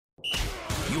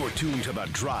tuned to The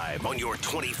Drive on your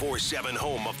 24/7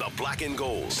 home of the Black and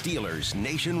Gold. Steelers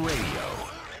Nation Radio.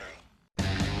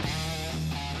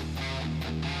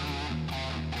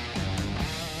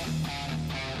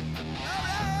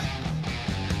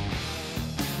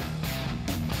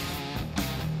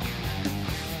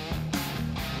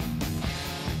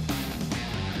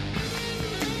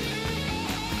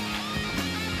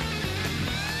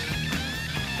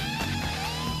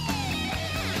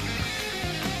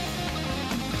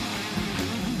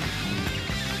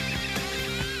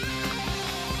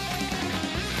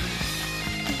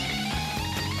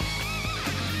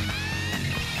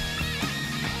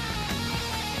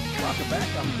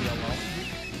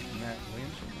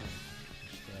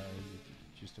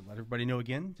 Everybody know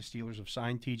again, the Steelers have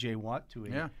signed T.J. Watt to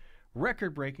a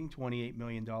record-breaking $28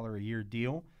 million a year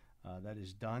deal. That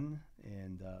is done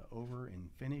and over and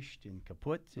finished and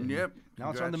kaput. And now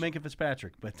it's on to Minkah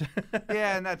Fitzpatrick. But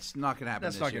yeah, and that's not going to happen.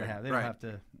 That's not going to happen. They don't have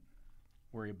to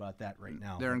worry about that right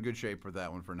now. They're in good shape for that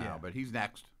one for now. But he's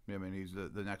next. I mean, he's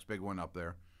the next big one up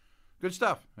there. Good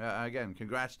stuff. Again,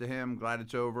 congrats to him. Glad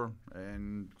it's over,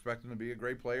 and expect him to be a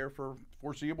great player for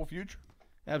foreseeable future.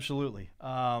 Absolutely.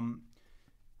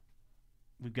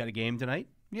 We've got a game tonight.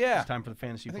 Yeah. It's time for the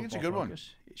Fantasy Football Focus. It's a good one.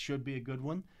 It should be a good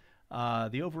one.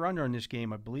 The over-under on this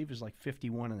game, I believe, is like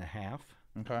 51.5.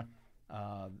 Okay.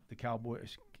 The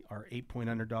Cowboys are 8-point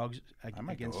underdogs against I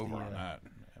might go over on that.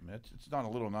 I mean, it's not a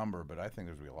little number, but I think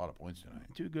there's going to be a lot of points tonight.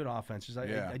 Two good offenses.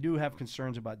 I do have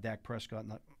concerns about Dak Prescott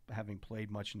not having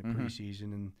played much in the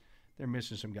preseason, and they're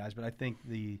missing some guys. But I think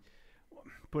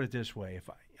put it this way,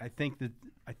 I think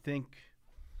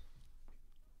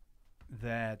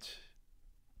that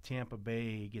Tampa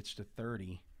Bay gets to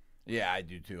 30. Yeah, I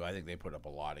do too. I think they put up a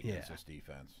lot against this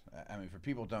defense. I mean, for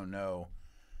people who don't know,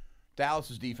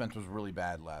 Dallas's defense was really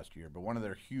bad last year, but one of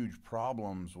their huge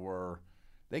problems were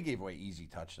they gave away easy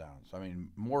touchdowns. I mean,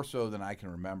 more so than I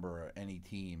can remember any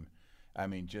team. I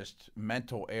mean, just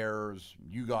mental errors.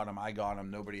 You got them, I got them,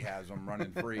 nobody has them,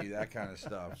 running free, that kind of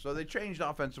stuff. So they changed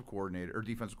defensive coordinators.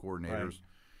 Right.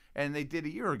 And they did a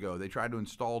year ago. They tried to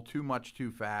install too much too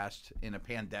fast in a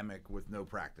pandemic with no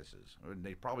practices.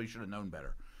 They probably should have known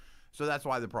better. So that's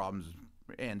why the problems,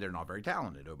 and they're not very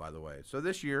talented, oh, by the way. So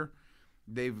this year,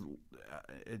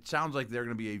 it sounds like they're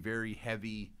going to be a very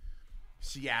heavy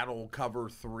Seattle cover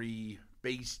 3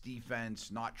 base defense,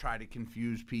 not try to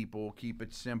confuse people, keep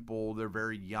it simple. They're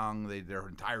very young. Their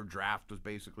entire draft was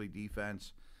basically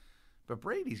defense. But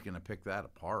Brady's going to pick that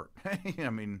apart. I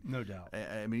mean, no doubt.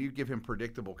 I mean, you give him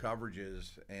predictable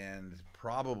coverages and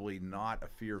probably not a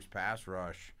fierce pass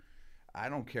rush. I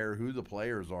don't care who the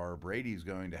players are. Brady's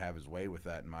going to have his way with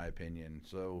that, in my opinion.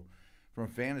 So, from a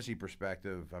fantasy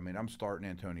perspective, I mean, I'm starting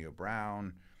Antonio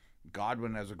Brown.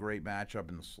 Godwin has a great matchup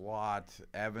in the slot.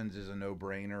 Evans is a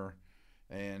no-brainer,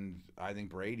 and I think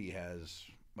Brady has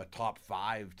a top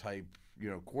 5 type,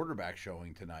 quarterback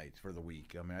showing tonight for the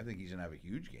week. I mean, I think he's going to have a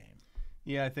huge game.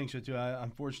 Yeah, I think so too.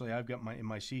 Unfortunately, I've got in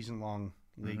my season-long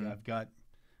league, I've got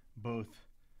both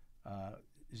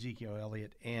Ezekiel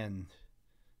Elliott and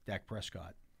Dak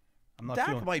Prescott.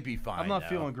 Dak might be fine. I'm not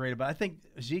feeling great about it. I think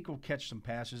Zeke will catch some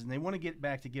passes, and they want to get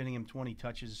back to getting him 20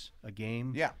 touches a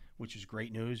game. Yeah, which is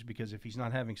great news because if he's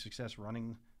not having success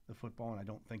running the football, and I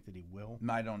don't think that he will.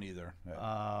 No, I don't either. They're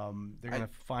going to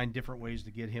find different ways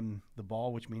to get him the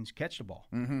ball, which means catch the ball.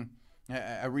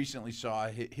 I recently saw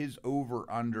his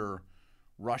over/under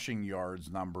rushing yards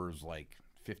numbers like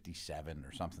 57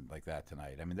 or something like that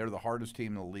tonight. I mean, they're the hardest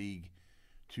team in the league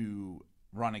to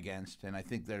run against, and I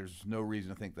think there's no reason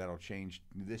to think that'll change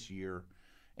this year.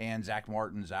 And Zach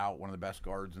Martin's out, one of the best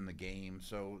guards in the game,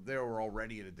 so they were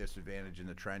already at a disadvantage in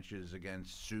the trenches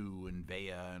against Sue and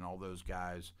Vea and all those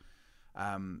guys.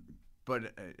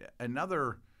 But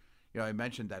another, I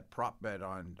mentioned that prop bet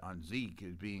on Zeke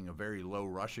as being a very low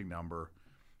rushing number.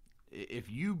 If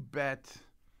you bet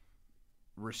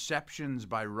receptions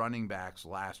by running backs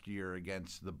last year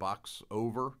against the Bucs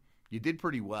over, you did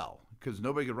pretty well because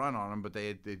nobody could run on them, but they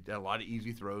had a lot of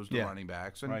easy throws to running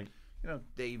backs. And,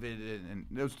 David and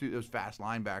those fast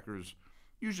linebackers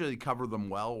usually cover them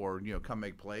well or, come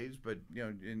make plays. But,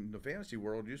 in the fantasy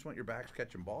world, you just want your backs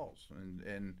catching balls.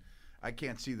 And I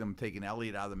can't see them taking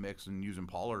Elliott out of the mix and using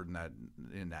Pollard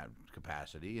in that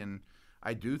capacity. And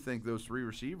I do think those 3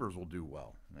 receivers will do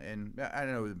well. And I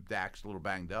know Dak's a little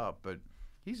banged up, but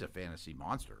he's a fantasy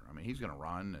monster. I mean, he's going to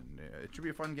run, and it should be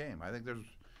a fun game. I think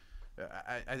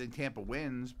I think Tampa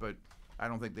wins, but I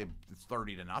don't think it's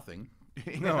 30-0.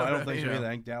 No, I don't think so either. I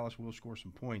think Dallas will score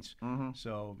some points.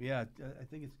 So, I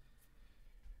think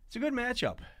it's a good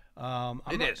matchup.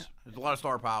 It is. There's a lot of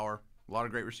star power. A lot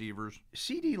of great receivers.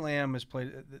 CeeDee Lamb has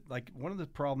played like one of the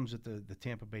problems that the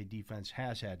Tampa Bay defense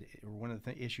has had, or one of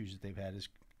the issues that they've had is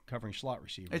covering slot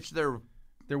receivers. It's their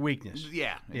weakness.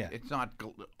 Yeah. It's not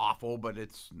awful, but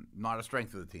it's not a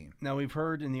strength of the team. Now we've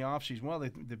heard in the offseason, well,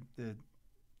 the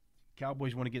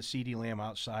Cowboys want to get CeeDee Lamb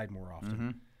outside more often. Mm-hmm.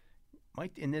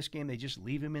 Might in this game they just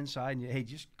leave him inside and hey,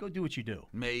 just go do what you do.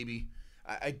 Maybe.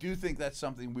 I do think that's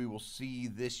something we will see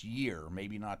this year.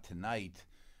 Maybe not tonight.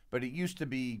 But it used to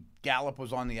be Gallup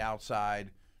was on the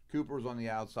outside, Cooper was on the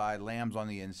outside, Lamb's on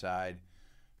the inside.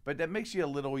 But that makes you a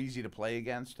little easy to play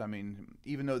against. I mean,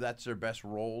 even though that's their best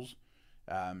roles,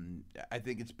 I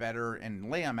think it's better. And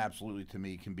Lamb, absolutely, to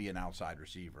me, can be an outside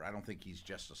receiver. I don't think he's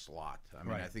just a slot. I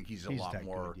mean, I think he's a lot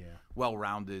more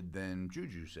well-rounded than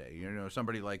Juju, say. You know,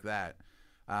 somebody like that.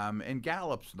 And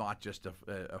Gallup's not just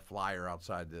a flyer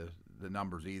outside the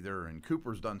numbers either, and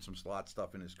Cooper's done some slot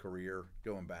stuff in his career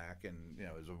going back, and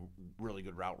is a really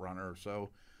good route runner.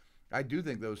 So I do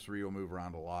think those three will move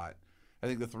around a lot. I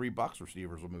think the 3 Bucs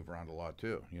receivers will move around a lot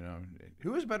too.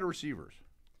 Who has better receivers?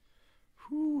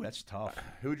 Whew, that's tough.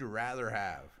 Who would you rather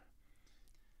have?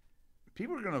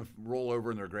 People are going to roll over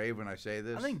in their grave when I say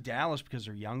this. I think Dallas because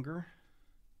they're younger.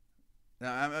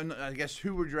 Now, I guess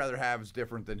who would you rather have is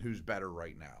different than who's better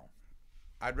right now.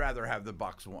 I'd rather have the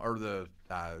Bucs or the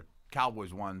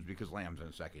Cowboys ones because Lamb's in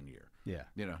his second year. Yeah,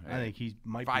 I think he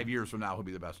might. 5 years from now, he'll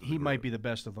be the best. He might be the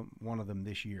best of them, one of them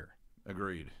this year.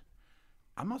 Agreed.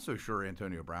 I'm not so sure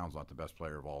Antonio Brown's not the best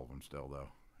player of all of them still, though.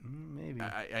 Maybe.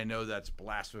 I know that's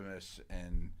blasphemous,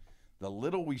 and the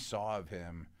little we saw of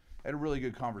him, I had a really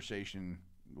good conversation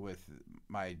with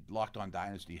my Locked On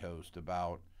Dynasty host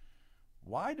about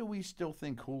why do we still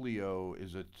think Julio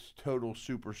is a total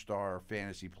superstar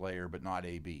fantasy player but not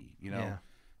AB?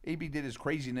 AB did his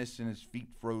craziness and his feet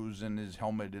froze and his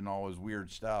helmet and all his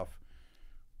weird stuff.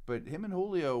 But him and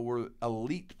Julio were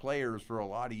elite players for a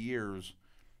lot of years.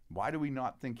 Why do we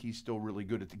not think he's still really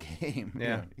good at the game?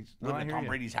 Yeah. He's living at Tom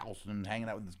Brady's house and hanging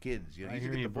out with his kids. He's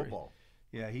good at football.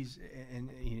 Yeah, he's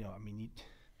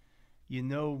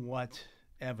what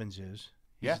Evans is.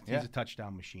 He's a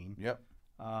touchdown machine. Yep.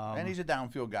 And he's a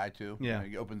downfield guy, too. Yeah.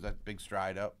 He opens that big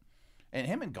stride up. And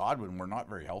him and Godwin were not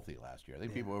very healthy last year. I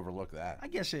think people overlook that. I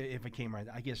guess if it came right,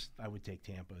 I would take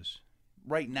Tampa's.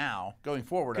 Right now, going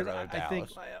forward, I'd rather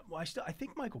Dallas. I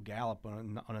think Michael Gallup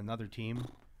on another team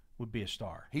would be a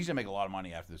star. He's going to make a lot of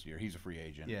money after this year. He's a free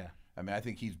agent. Yeah. I mean, I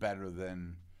think he's better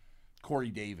than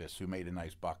Corey Davis, who made a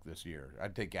nice buck this year.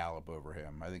 I'd take Gallup over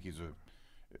him. I think he's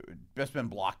just been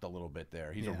blocked a little bit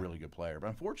there. He's a really good player. But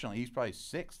unfortunately, he's probably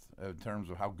 6th in terms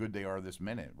of how good they are this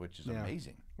minute, which is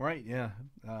amazing. Right, yeah.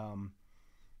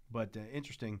 But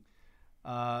interesting.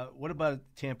 What about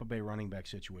Tampa Bay running back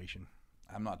situation?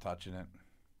 I'm not touching it.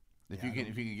 If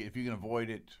you can avoid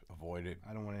it, avoid it.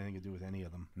 I don't want anything to do with any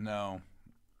of them. No.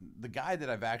 The guy that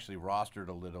I've actually rostered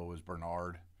a little is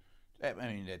Bernard. I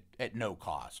mean, at no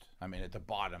cost. I mean, at the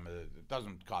bottom, it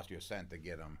doesn't cost you a cent to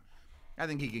get him. I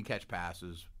think he can catch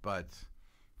passes, but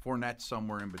Fournette's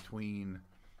somewhere in between.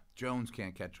 Jones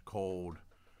can't catch a cold.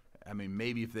 I mean,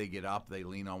 maybe if they get up, they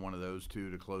lean on one of those two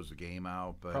to close the game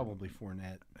out. But probably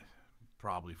Fournette.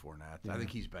 Yeah. I think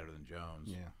he's better than Jones.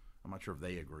 Yeah. I'm not sure if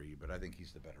they agree, but I think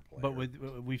he's the better player.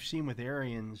 But we've seen with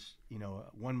Arians,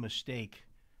 one mistake.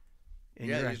 And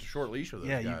he's a short leash with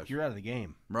those guys. Yeah, you're out of the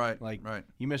game. Right, right.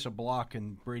 You miss a block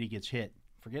and Brady gets hit.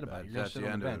 Forget about it. You're going to sit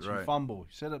on the bench. You fumble.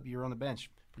 Sit up, you're on the bench.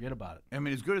 Forget about it. I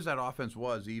mean, as good as that offense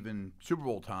was, even Super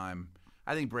Bowl time,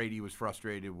 I think Brady was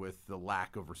frustrated with the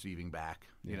lack of receiving back.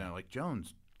 Like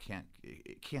Jones can't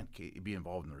be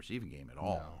involved in the receiving game at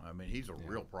all. No. I mean, he's a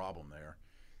real problem there.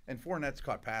 And Fournette's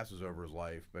caught passes over his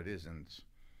life, but isn't.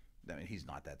 I mean, he's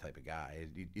not that type of guy.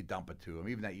 You dump it to him.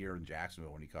 Even that year in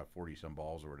Jacksonville when he caught 40-some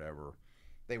balls or whatever,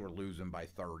 they were losing by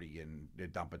 30, and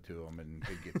they'd dump it to him, and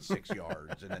they'd get 6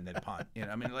 yards, and then they'd punt.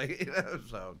 I mean,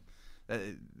 so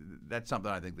that's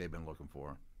something I think they've been looking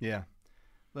for. Yeah.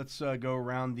 Let's go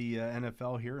around the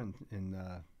NFL here and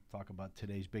talk about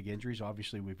today's big injuries.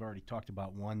 Obviously, we've already talked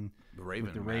about one. The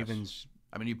Ravens.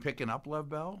 I mean, you picking up Lev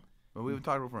Bell? Well, we were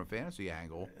talking about from a fantasy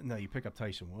angle. No, you pick up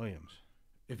Tyson Williams.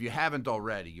 If you haven't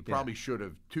already, you probably should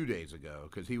have 2 days ago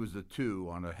because he was the 2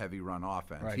 on a heavy run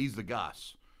offense. Right. He's the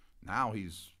Gus. Now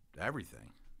he's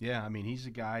everything. Yeah, I mean, he's a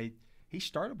guy. He's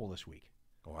startable this week.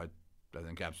 Oh, I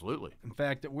think absolutely. In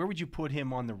fact, where would you put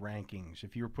him on the rankings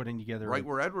if you were putting together? Right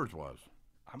where Edwards was.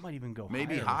 I might even go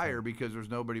maybe higher because there's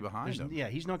nobody behind him. Yeah,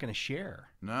 he's not going to share.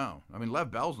 No, I mean Lev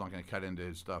Bell's not going to cut into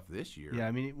his stuff this year. Yeah,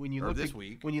 I mean when you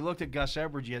looked at Gus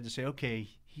Edwards, you had to say, okay,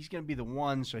 he's going to be the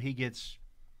one, so he gets.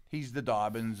 He's the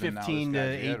Dobbins. 15 to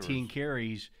 18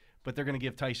 carries, but they're going to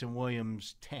give Tyson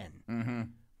Williams 10. Mm-hmm.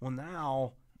 Well,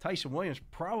 now Tyson Williams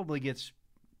probably gets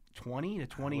 20 to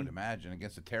 20. I would imagine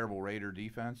against a terrible Raider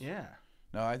defense. Yeah.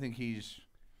 No, I think he's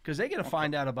because they got to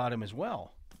find out about him as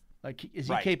well. Like, is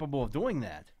he capable of doing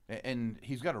that? And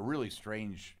he's got a really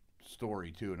strange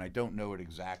story too, and I don't know it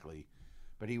exactly,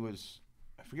 but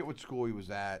I forget what school he was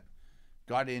at,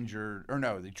 got injured, or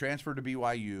no, they transferred to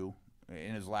BYU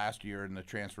in his last year in the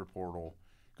transfer portal,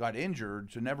 got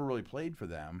injured, so never really played for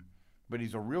them, but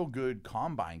he's a real good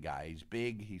combine guy. He's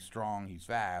big, he's strong, he's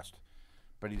fast,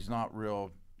 but he's not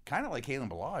real, kind of like Kalen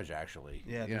Ballage, actually.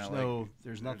 Yeah, there's nothing.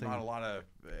 There's not a lot of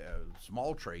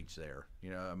small traits there,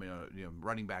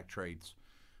 running back traits.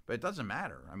 But it doesn't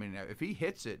matter. I mean, if he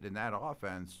hits it in that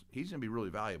offense, he's going to be really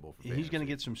valuable for fantasy. He's going to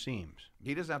get some seams.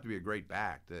 He doesn't have to be a great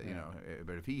back,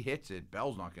 but if he hits it,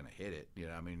 Bell's not going to hit it.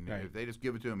 If they just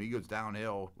give it to him, he goes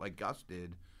downhill like Gus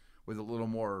did with a little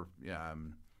more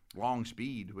long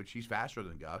speed, which he's faster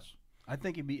than Gus. I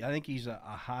think he's a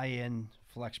high-end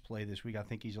flex play this week. I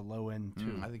think he's a low-end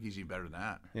too. I think he's even better than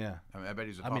that. Yeah, I bet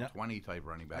he's a top 20 type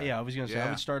running back. Yeah, I was going to say I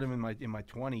would start him in my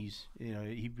 20s.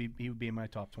 He would be in my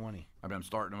top 20. I mean, I'm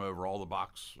starting him over all the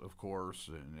Bucs, of course,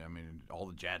 and I mean all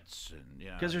the Jets, and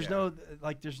because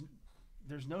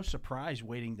there's no surprise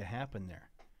waiting to happen there.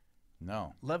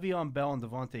 No. Le'Veon Bell and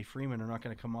Devontae Freeman are not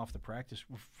going to come off the practice.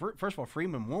 First of all,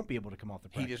 Freeman won't be able to come off the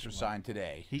practice. He just was signed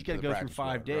today. He's got to go through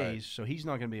 5 days, so he's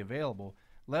not going to be available.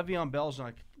 Le'Veon Bell's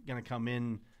not going to come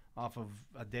in off of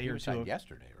a day or two.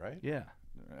 Yesterday, right? Yeah.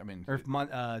 I mean, or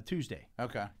Tuesday.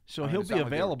 Okay. So he'll be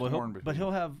available, but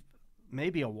he'll have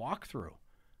maybe a walkthrough.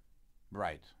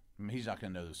 Right. I mean, he's not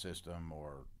going to know the system,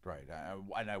 right.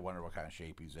 I wonder what kind of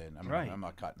shape he's in. I mean, I'm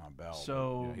not cutting on Bell.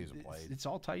 So he's a play. It's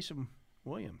all Tyson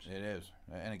Williams. It is,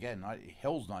 and again,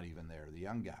 Hill's not even there, the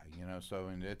young guy. So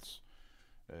and it's.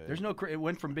 There's no. It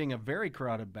went from being a very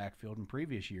crowded backfield in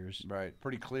previous years, right?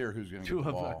 Pretty clear who's going to get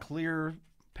the ball. To a clear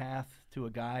path to a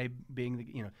guy being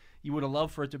the. You would have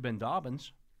loved for it to have been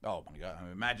Dobbins. Oh my God! I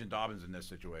mean, imagine Dobbins in this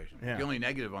situation. Yeah. The only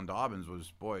negative on Dobbins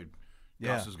was,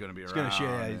 Gus is going to be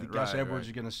around. Gus Edwards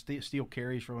is going to steal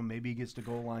carries from him. Maybe he gets the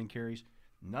goal line carries.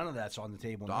 None of that's on the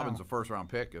table now. Dobbins a first-round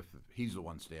pick if he's the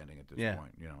one standing at this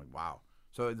point. Wow.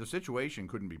 So the situation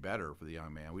couldn't be better for the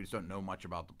young man. We just don't know much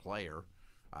about the player.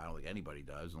 I don't think anybody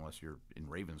does unless you're in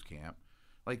Ravens camp.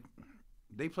 Like,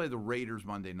 they play the Raiders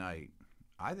Monday night.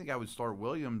 I think I would start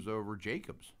Williams over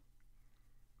Jacobs.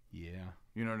 Yeah.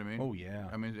 You know what I mean? Oh, yeah.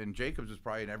 I mean, and Jacobs is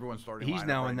probably in everyone's starting lineup. He's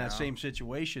now in that same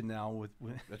situation now with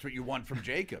That's what you want from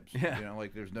Jacobs. Yeah.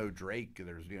 Like there's no Drake.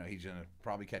 He's going to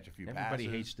probably catch a few passes.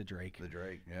 Everybody hates the Drake.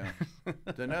 Yeah.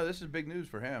 So, no, this is big news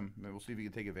for him. I mean, we'll see if he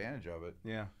can take advantage of it.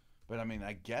 Yeah. But, I mean,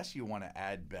 I guess you want to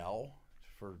add Bell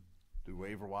for the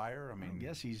waiver wire. I mean, I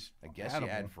guess you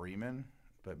add Freeman.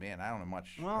 But, man, I don't know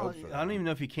much. Well, I don't even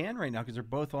know if you can right now because they're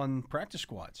both on practice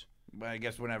squads. But I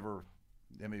guess whenever,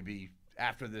 maybe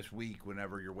after this week,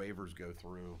 whenever your waivers go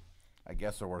through, I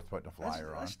guess they're worth putting a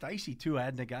flyer on. That's dicey, too,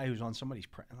 adding a guy who's on somebody's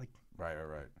Right.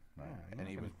 Yeah, and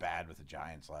he was bad with the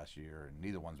Giants last year, and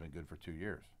neither one's been good for 2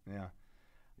 years.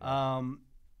 Yeah.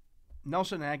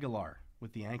 Nelson Aguilar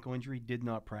with the ankle injury did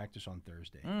not practice on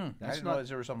Thursday. I didn't realize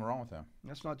there was something wrong with him.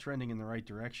 That's not trending in the right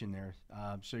direction there.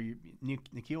 So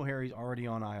N'Keal Harry's already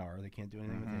on IR. They can't do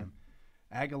anything with him.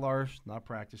 Aguilar's not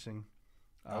practicing.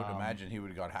 I would imagine he would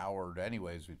have got Howard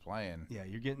anyways. Be playing. Yeah,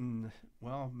 you're getting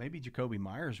maybe Jacoby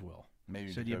Myers will.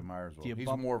 Maybe Jacoby Myers will. He's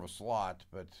more of a slot,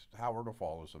 but Howard will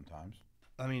follow sometimes.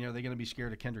 I mean, are they going to be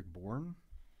scared of Kendrick Bourne?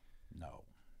 No.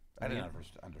 I didn't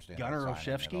understand Gunnar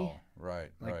Olszewski? Right.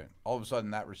 All of a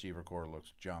sudden, that receiver core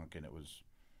looks junk, and it was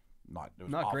not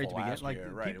great to begin. Like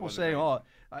people say,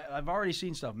 I've already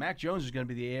seen stuff. Mac Jones is going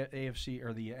to be the AFC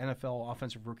or the NFL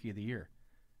Offensive Rookie of the Year.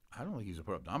 I don't think he's going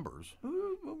to put up numbers.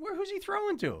 Who's he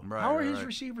throwing to? How are his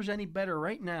receivers any better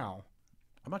right now?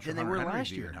 I'm not sure than they were Henry's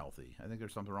last year. Healthy. I think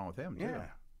there's something wrong with him too. Yeah.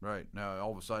 Right. Now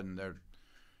all of a sudden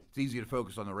it's easy to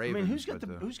focus on the Ravens. I mean,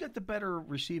 who's got the better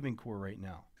receiving core right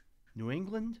now? New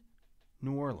England,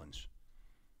 New Orleans.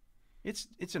 It's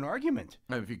an argument.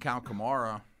 If you count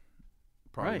Kamara,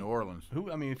 probably New Orleans.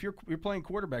 If you're playing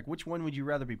quarterback, which one would you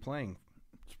rather be playing?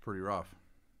 It's pretty rough.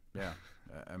 Yeah.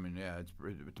 It's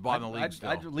the bottom of the league still.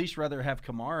 I'd at least rather have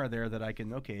Kamara there that I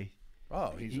can,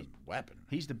 Oh, he's a weapon.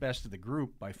 He's the best of the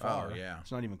group by far. Oh, yeah.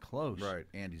 It's not even close. Right.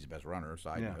 And he's the best runner,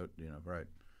 side note. Right.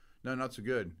 No, not so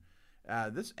good.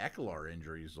 This Ekeler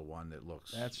injury is the one that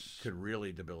could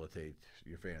really debilitate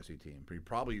your fantasy team. You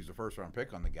probably used a first-round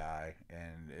pick on the guy,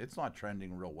 and it's not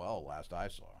trending real well last I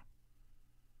saw.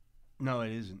 No,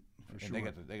 it isn't, for sure.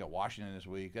 They got Washington this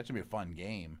week. That's going to be a fun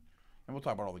game. And we'll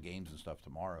talk about all the games and stuff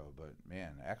tomorrow. But,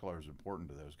 man, Ekeler is important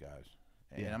to those guys.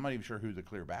 And I'm not even sure who the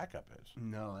clear backup is.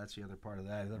 No, that's the other part of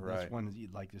that. Right. That's one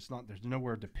like it's not. There's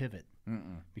nowhere to pivot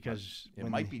because it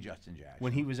might be Justin Jackson.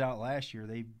 When he was out last year,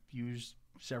 they used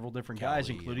several different guys,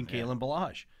 including Kalen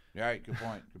Ballage. Right. Good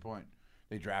point. Good point.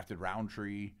 They drafted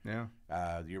Roundtree. Yeah.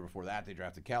 The year before that, they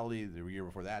drafted Kelly. The year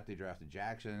before that, they drafted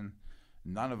Jackson.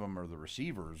 None of them are the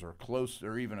receivers or close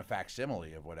or even a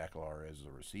facsimile of what Ekeler is as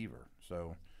a receiver.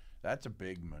 So that's a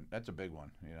big one.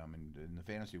 You know, I mean, in the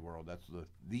fantasy world, that's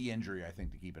the injury I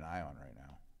think to keep an eye on right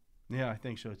now. Yeah, I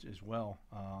think so as well.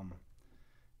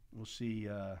 We'll see,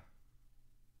 where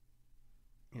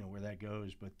that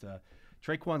goes. But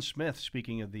Traquan Smith,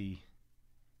 speaking of the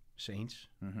Saints,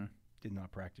 did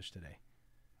not practice today.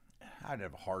 I'd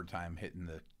have a hard time hitting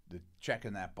the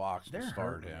checking that box to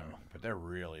start him, but they're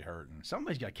really hurting.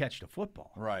 Somebody's got to catch the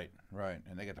football. Right.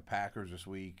 And they got the Packers this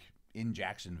week in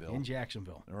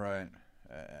Jacksonville. Right.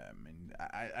 I mean,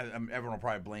 everyone will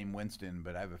probably blame Winston,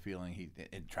 but I have a feeling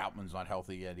Troutman's not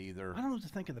healthy yet either. I don't know what to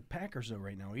think of the Packers though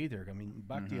right now either. I mean,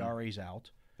 Bakhtiari's out.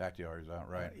 Bakhtiari's out,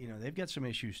 right? They've got some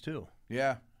issues too.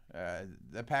 Yeah.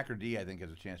 The Packer D, I think,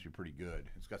 has a chance to be pretty good.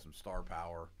 It's got some star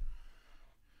power.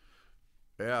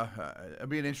 Yeah, it'll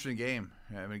be an interesting game.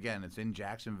 I mean, again, it's in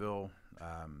Jacksonville.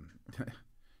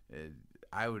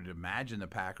 I would imagine the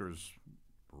Packers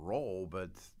roll, but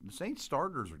the Saints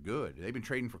starters are good. They've been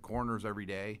trading for corners every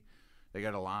day. They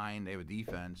got a line. They have a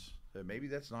defense. Maybe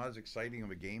that's not as exciting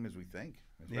of a game as we think,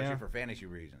 especially for fantasy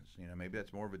reasons. Maybe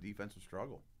that's more of a defensive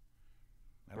struggle.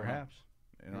 Perhaps.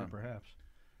 Perhaps.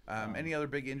 Any other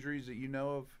big injuries that you know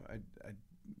of?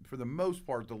 For the most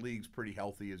part, the league's pretty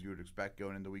healthy, as you would expect,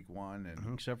 going into week one.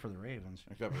 And except for the Ravens.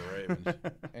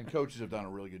 And coaches have done a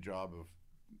really good job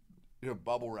of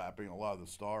bubble wrapping a lot of the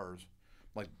stars.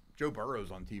 Like Joe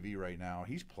Burrow's on TV right now.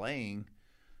 He's playing,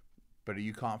 but are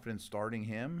you confident starting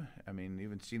him? I mean,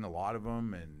 you've seen a lot of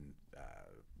them. And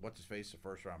what's-his-face, the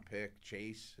first-round pick,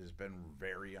 Chase, has been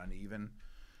very uneven.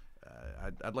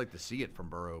 I'd like to see it from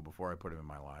Burrow before I put him in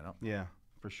my lineup. Yeah.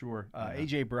 For sure.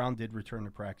 A.J. Brown did return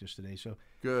to practice today, so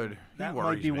good. That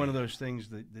might be one of those things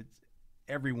that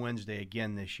every Wednesday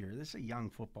again this year. This is a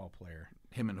young football player.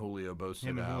 Him and Julio both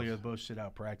sit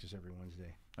out practice every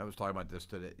Wednesday. I was talking about this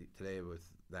today with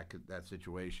that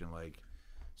situation. Like,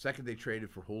 second they traded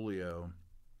for Julio,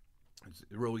 it's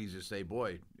real easy to say,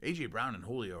 boy, A.J. Brown and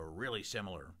Julio are really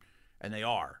similar, and they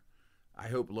are. I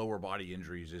hope lower body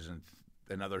injuries isn't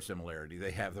another similarity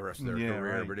they have the rest of their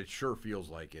career, right. But it sure feels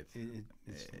like it.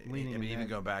 It's leaning. I mean, even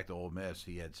going back to Ole Miss,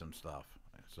 he had some stuff.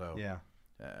 So yeah,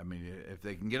 I mean, if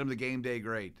they can get him the game day,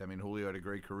 great. I mean, Julio had a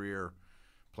great career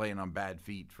playing on bad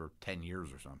feet for 10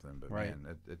 years or something, but man,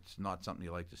 it's not something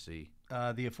you like to see.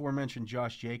 The aforementioned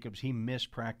Josh Jacobs, he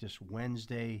missed practice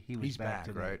Wednesday. He's back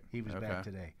today. Right? He was back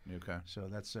today. Okay, so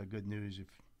that's good news. If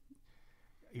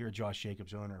you're a Josh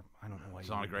Jacobs owner, I don't know why. It's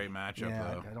not a great matchup,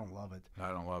 though. I don't love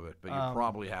it. But you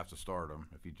probably have to start him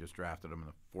if you just drafted him in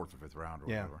the 4th or 5th round or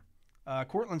whatever.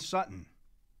 Courtland Sutton.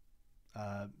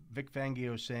 Vic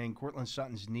Fangio saying Courtland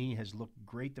Sutton's knee has looked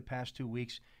great the past 2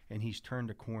 weeks, and he's turned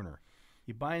a corner.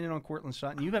 You buying in on Courtland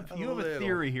Sutton? You have a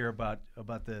theory here about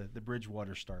the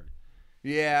Bridgewater start.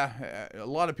 Yeah, a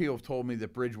lot of people have told me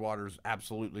that Bridgewater's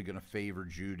absolutely going to favor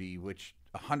Jeudy, which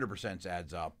 100%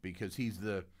 adds up because he's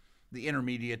the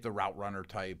intermediate, the route runner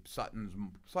type.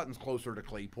 Sutton's closer to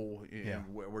Claypool,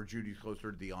 where Judy's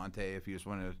closer to Deontay. If you just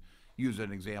want to use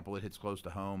an example, it hits close to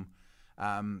home.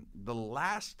 The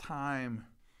last time,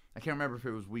 I can't remember if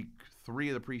it was week 3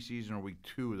 of the preseason or week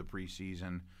 2 of the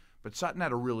preseason, but Sutton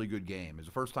had a really good game. It was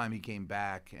the first time he came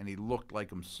back, and he looked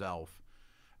like himself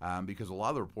because a lot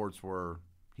of the reports were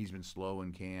he's been slow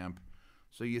in camp.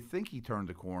 So you think he turned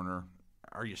the corner.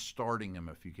 Are you starting him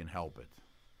if you can help it?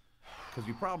 Because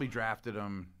you probably drafted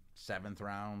him 7th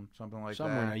round, something like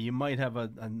Somewhere. that. You might have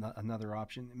another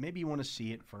option. Maybe you want to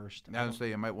see it first. I would say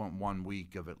you might want 1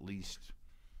 week of at least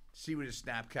see what his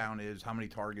snap count is, how many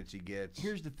targets he gets.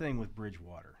 Here's the thing with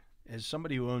Bridgewater. As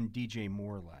somebody who owned DJ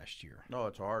Moore last year. Oh,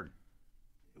 it's hard.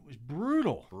 It was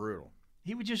brutal. Brutal.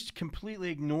 He would just completely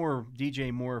ignore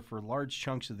DJ Moore for large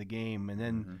chunks of the game, and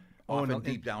then often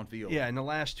deep downfield. Yeah, in the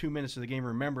last 2 minutes of the game,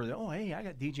 remember that. Oh, hey, I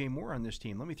got DJ Moore on this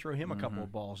team. Let me throw him a couple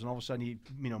of balls, and all of a sudden,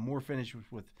 Moore finished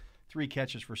with 3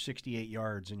 catches for 68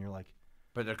 yards, and you're like,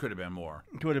 but there could have been more.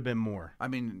 Could have been more. I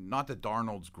mean, not that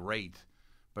Darnold's great,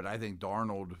 but I think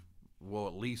Darnold will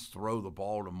at least throw the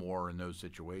ball to Moore in those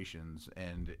situations,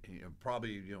 and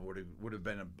probably would have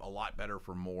been a lot better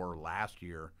for Moore last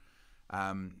year.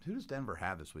 Who does Denver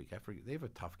have this week? I forget. They have a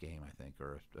tough game, I think,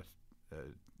 or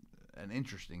an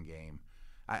interesting game.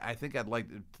 I think I'd like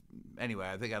to, anyway.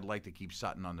 I think I'd like to keep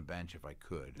Sutton on the bench if I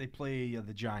could. They play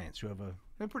the Giants, who have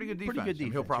a pretty good defense. Pretty good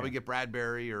defense. He'll probably get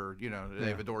Bradbury, or they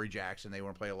have Adoree Jackson. They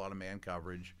want to play a lot of man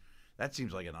coverage. That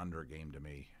seems like an under game to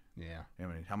me. Yeah. I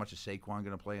mean, how much is Saquon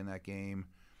going to play in that game?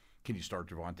 Can you start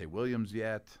Javonte Williams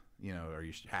yet? Are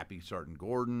you happy starting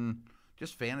Gordon?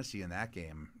 Just fantasy in that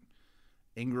game.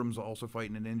 Ingram's also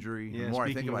fighting an injury. Yeah, the more I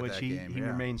think speaking of about which, that game, he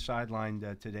remained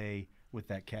sidelined today with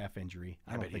that calf injury.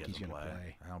 I don't think he's going to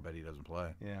play. I don't bet he doesn't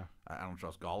play. Yeah. I don't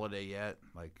trust Golladay yet.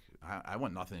 Like, I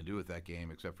want nothing to do with that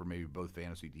game except for maybe both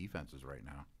fantasy defenses right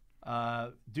now.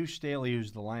 Deuce Staley,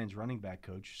 who's the Lions running back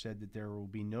coach, said that there will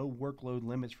be no workload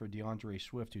limits for DeAndre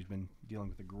Swift, who's been dealing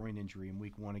with a groin injury in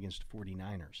Week 1 against the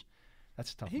 49ers.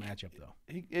 That's a tough matchup, though.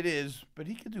 It is, but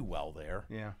he could do well there.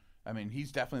 Yeah. I mean,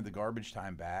 he's definitely the garbage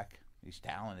time back. He's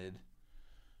talented.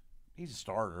 He's a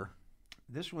starter.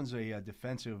 This one's a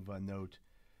defensive note.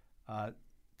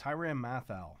 Tyrann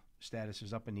Mathieu status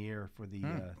is up in the air for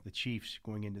the Chiefs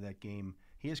going into that game.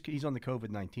 He's on the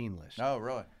COVID-19 list. Oh,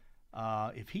 really?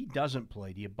 If he doesn't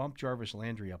play, do you bump Jarvis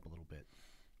Landry up a little bit?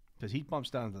 Because he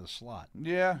bumps down into the slot.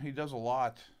 Yeah, he does a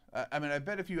lot. I mean, I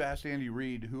bet if you asked Andy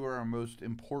Reid who are our most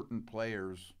important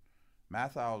players,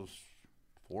 Mathieu's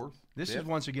fourth. This fifth? is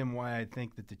once again why I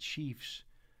think that the Chiefs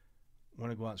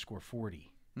want to go out and score 40.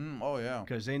 Oh, yeah.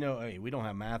 Because they know, hey, we don't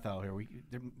have Mathieu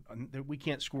here. We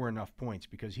can't score enough points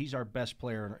because he's our best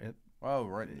player.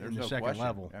 Right. There's in the no second question.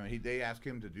 level. I mean, they ask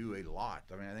him to do a lot.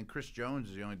 I mean, I think Chris Jones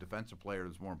is the only defensive player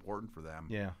that's more important for them.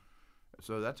 Yeah.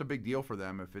 So that's a big deal for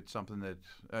them if it's something that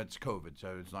it's COVID,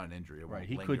 so it's not an injury. It right. won't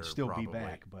He linger, could still probably. be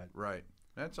back, but right.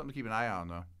 That's something to keep an eye on,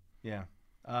 though. Yeah.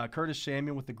 Curtis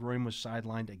Samuel with the groin was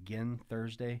sidelined again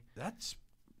Thursday.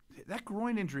 That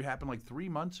groin injury happened like 3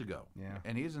 months ago. Yeah.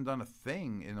 And he hasn't done a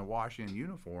thing in the Washington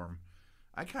uniform.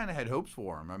 I kind of had hopes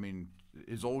for him. I mean,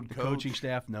 his old coaching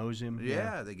staff knows him.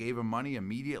 Yeah, they gave him money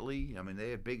immediately. I mean,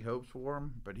 they had big hopes for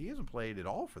him, but he hasn't played at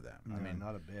all for them. No, I mean,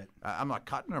 not a bit. I'm not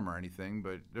cutting him or anything,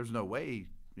 but there's no way.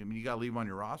 I mean, you got to leave him on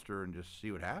your roster and just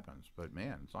see what happens. But,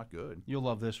 man, it's not good. You'll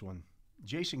love this one.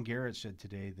 Jason Garrett said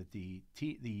today that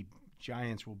the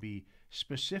Giants will be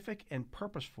specific and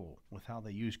purposeful with how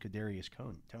they use Kadarius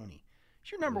Toney.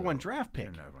 He's your number one draft pick.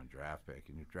 Your number one draft pick,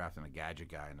 and you're drafting a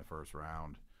gadget guy in the first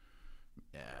round.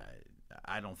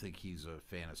 I don't think he's a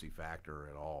fantasy factor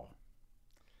at all.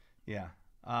 Yeah.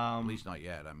 At least not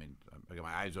yet. I mean, I got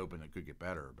my eyes open. It could get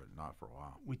better, but not for a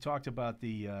while. We talked about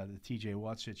the T.J.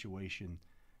 Watt situation.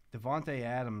 Davante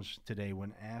Adams today,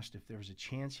 when asked if there was a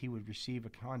chance he would receive a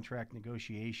contract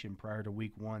negotiation prior to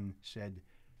Week 1, said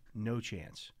no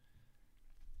chance.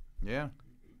 Yeah.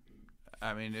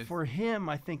 I mean, for him,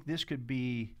 I think this could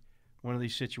be one of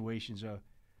these situations.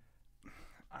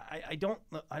 I don't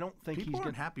think people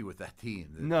aren't happy with that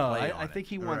team. No, I think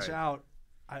he wants out.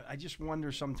 I just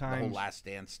wonder sometimes. The whole Last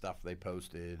Dance stuff they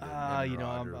posted.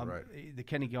 The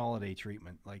Kenny Golladay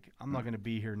treatment. Like, I'm not going to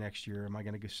be here next year. Am I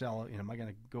going to sell? Am I going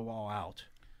to go all out?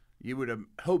 You would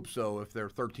hope so if they're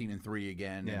 13-3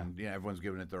 again, and everyone's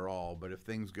giving it their all. But if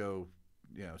things go,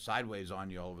 sideways on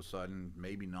you all of a sudden,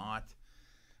 maybe not.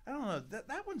 I don't know.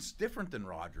 That one's different than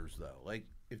Rodgers, though. Like,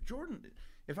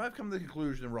 if I've come to the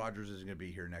conclusion that Rodgers isn't going to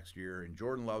be here next year, and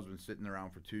Jordan Love's been sitting around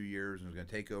for 2 years and is going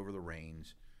to take over the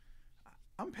reins,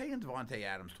 I'm paying Davante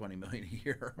Adams $20 million a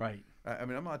year. Right. I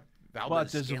mean, I'm not.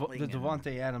 But does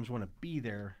Davante Adams want to be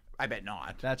there? I bet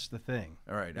not. That's the thing.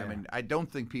 All right. Yeah. I mean, I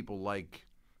don't think people like.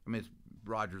 I mean,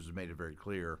 Rodgers has made it very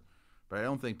clear, but I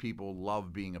don't think people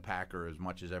love being a Packer as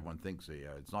much as everyone thinks they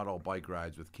are. It's not all bike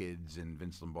rides with kids and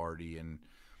Vince Lombardi, and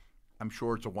I'm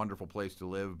sure it's a wonderful place to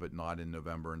live, but not in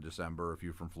November and December if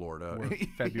you're from Florida. Or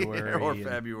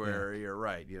February. Or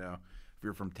right, if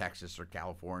you're from Texas or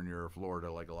California or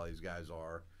Florida like a lot of these guys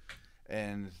are.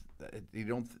 And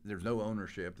there's no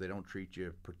ownership. They don't treat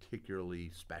you particularly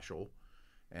special.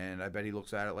 And I bet he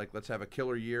looks at it like, let's have a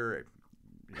killer year,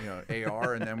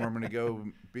 AR, and then we're going to go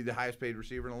be the highest paid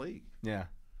receiver in the league. Yeah.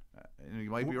 And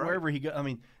you might be right. Wherever he goes, I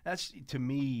mean, that's, to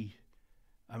me,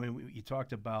 you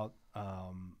talked about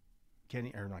not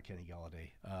Kenny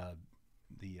Golladay,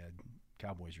 the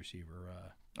Cowboys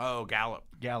receiver. Gallup.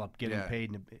 Gallup getting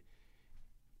paid.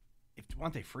 If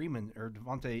Devontae Freeman or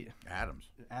Devontae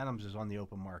Adams is on the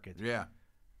open market,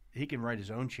 he can write his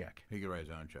own check. He can write his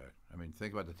own check. I mean,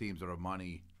 think about the teams that have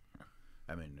money.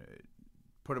 I mean,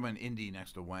 put him in Indy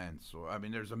next to Wentz. I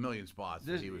mean, there's a million spots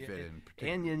that he would fit in.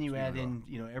 And then you add in,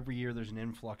 every year there's an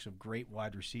influx of great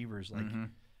wide receivers. Like,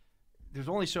 there's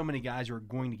only so many guys who are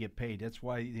going to get paid. That's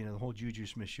why the whole Juju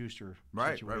Smith-Schuster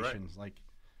situation is like,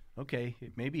 okay,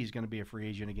 maybe he's going to be a free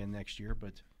agent again next year,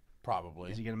 but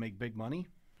probably is he going to make big money?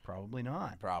 Probably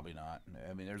not. Probably not.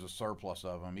 I mean, there's a surplus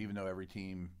of them, even though every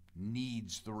team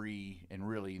needs 3 and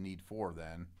really need 4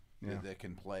 then that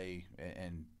can play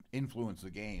and influence the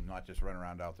game, not just run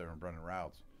around out there and running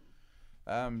routes.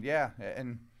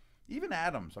 And even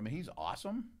Adams, I mean, he's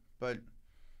awesome, but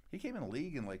he came in the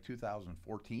league in like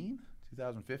 2014,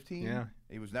 2015. Yeah.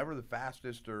 He was never the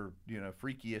fastest or,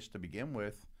 freakiest to begin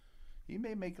with. He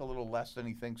may make a little less than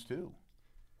he thinks, too.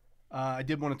 I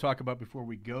did want to talk about, before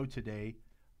we go today,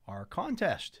 our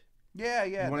contest. Yeah,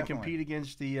 you want to compete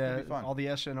against all the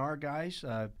SNR guys,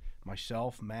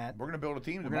 myself, Matt. We're going to build a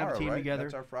team tomorrow, We're going to have a team together.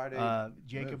 That's our Friday.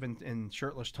 Jacob and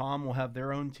Shirtless Tom will have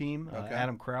their own team. Okay.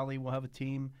 Adam Crowley will have a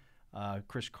team.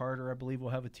 Chris Carter, I believe, will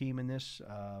have a team in this.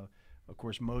 Of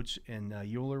course, Moats and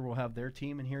Euler will have their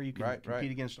team in here. You can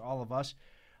compete against all of us.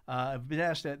 I've been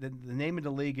asked that the name of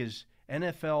the league is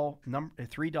NFL $3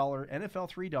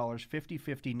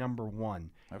 50-50 number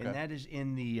 1, and that is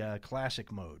in the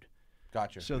classic mode.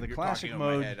 Gotcha. So the You're classic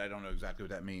mode. In my head. I don't know exactly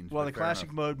what that means. Well, the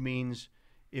classic mode means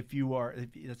if you're going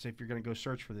to go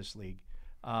search for this league,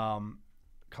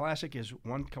 classic is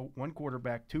one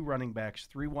quarterback, 2 running backs,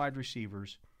 3 wide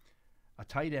receivers, a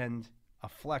tight end, a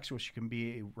flex, which can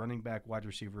be a running back, wide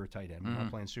receiver, or tight end. We're not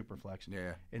playing super flex.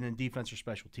 Yeah. And then defense or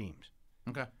special teams.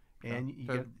 Okay. And you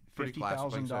get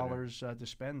 $50,000 to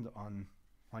spend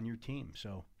on your team.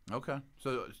 So. Okay.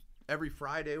 So every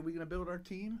Friday, are we going to build our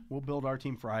team? We'll build our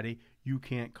team Friday. You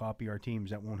can't copy our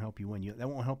teams. That won't help you win. That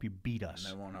won't help you beat us.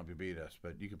 That won't help you beat us,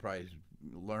 but you could probably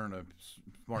learn a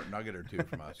smart nugget or 2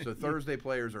 from us. So Thursday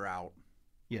players are out.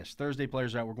 Yes, Thursday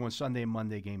players are out. We're going Sunday and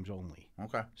Monday games only.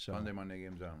 Okay. So, Sunday, Monday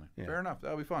games only. Yeah. Fair enough.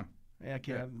 That'll be fun. Yeah,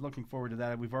 I'm looking forward to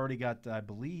that. We've already got, I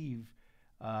believe,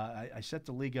 I set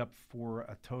the league up for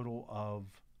a total of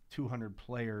 200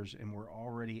 players, and we're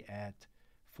already at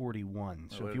 41.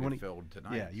 So if you want to filled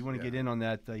tonight. you want to get in on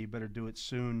that, you better do it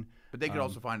soon. But they could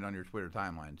also find it on your Twitter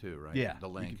timeline too, right? Yeah, the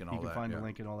link and all that. You can find the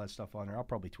link and all that stuff on there. I'll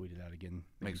probably tweet it out again.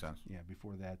 Makes sense. Yeah,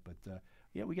 before that, but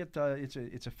we get it's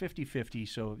a 50-50,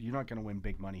 so you're not going to win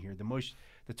big money here.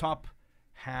 The top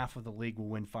half of the league will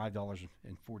win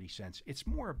 $5.40. It's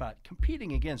more about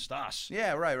competing against us.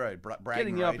 Yeah, right.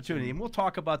 Getting the opportunity, and we'll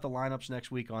talk about the lineups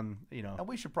next week on, And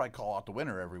we should probably call out the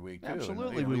winner every week, too.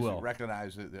 Absolutely, and, we will.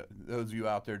 Recognize those of you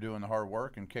out there doing the hard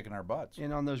work and kicking our butts.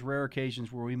 And on those rare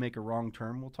occasions where we make a wrong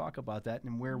turn, we'll talk about that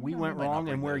and where we went wrong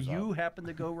and where you happen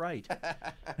to go right.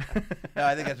 No,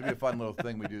 I think that's going to be a fun little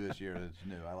thing we do this year that's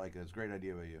new. I like it. It's a great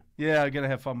idea by you. Yeah, I'm going to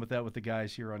have fun with that with the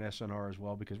guys here on SNR as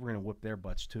well, because we're going to whip their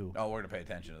butts, too. Oh, we're going to pay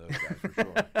attention to those guys for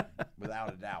sure,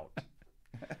 without a doubt.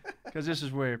 Because this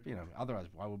is where, otherwise,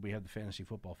 why would we have the fantasy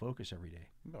football focus every day?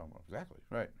 No, exactly.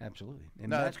 Right. Absolutely.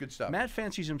 And no, that's good stuff. Matt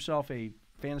fancies himself a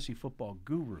fantasy football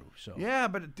guru. So yeah,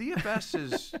 but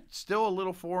DFS is still a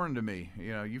little foreign to me.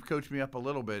 You've coached me up a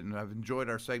little bit, and I've enjoyed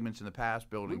our segments in the past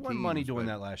building teams. We won money doing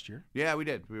that last year. Yeah, we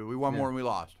did. We won more than we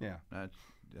lost. Yeah.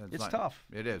 It's tough.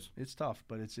 It is. It's tough,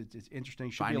 but it's interesting.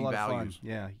 Should Finding be a lot values. of fun.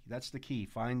 Yeah, that's the key.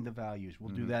 Find the values.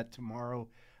 We'll do that tomorrow,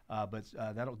 but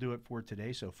that'll do it for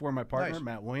today. So for my partner,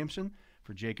 Matt Williamson,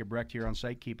 for Jacob Recht here on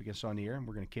site, keeping us on the air, and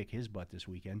we're going to kick his butt this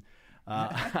weekend.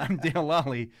 I'm Dale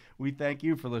Lally. We thank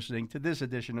you for listening to this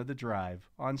edition of The Drive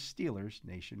on Steelers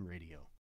Nation Radio.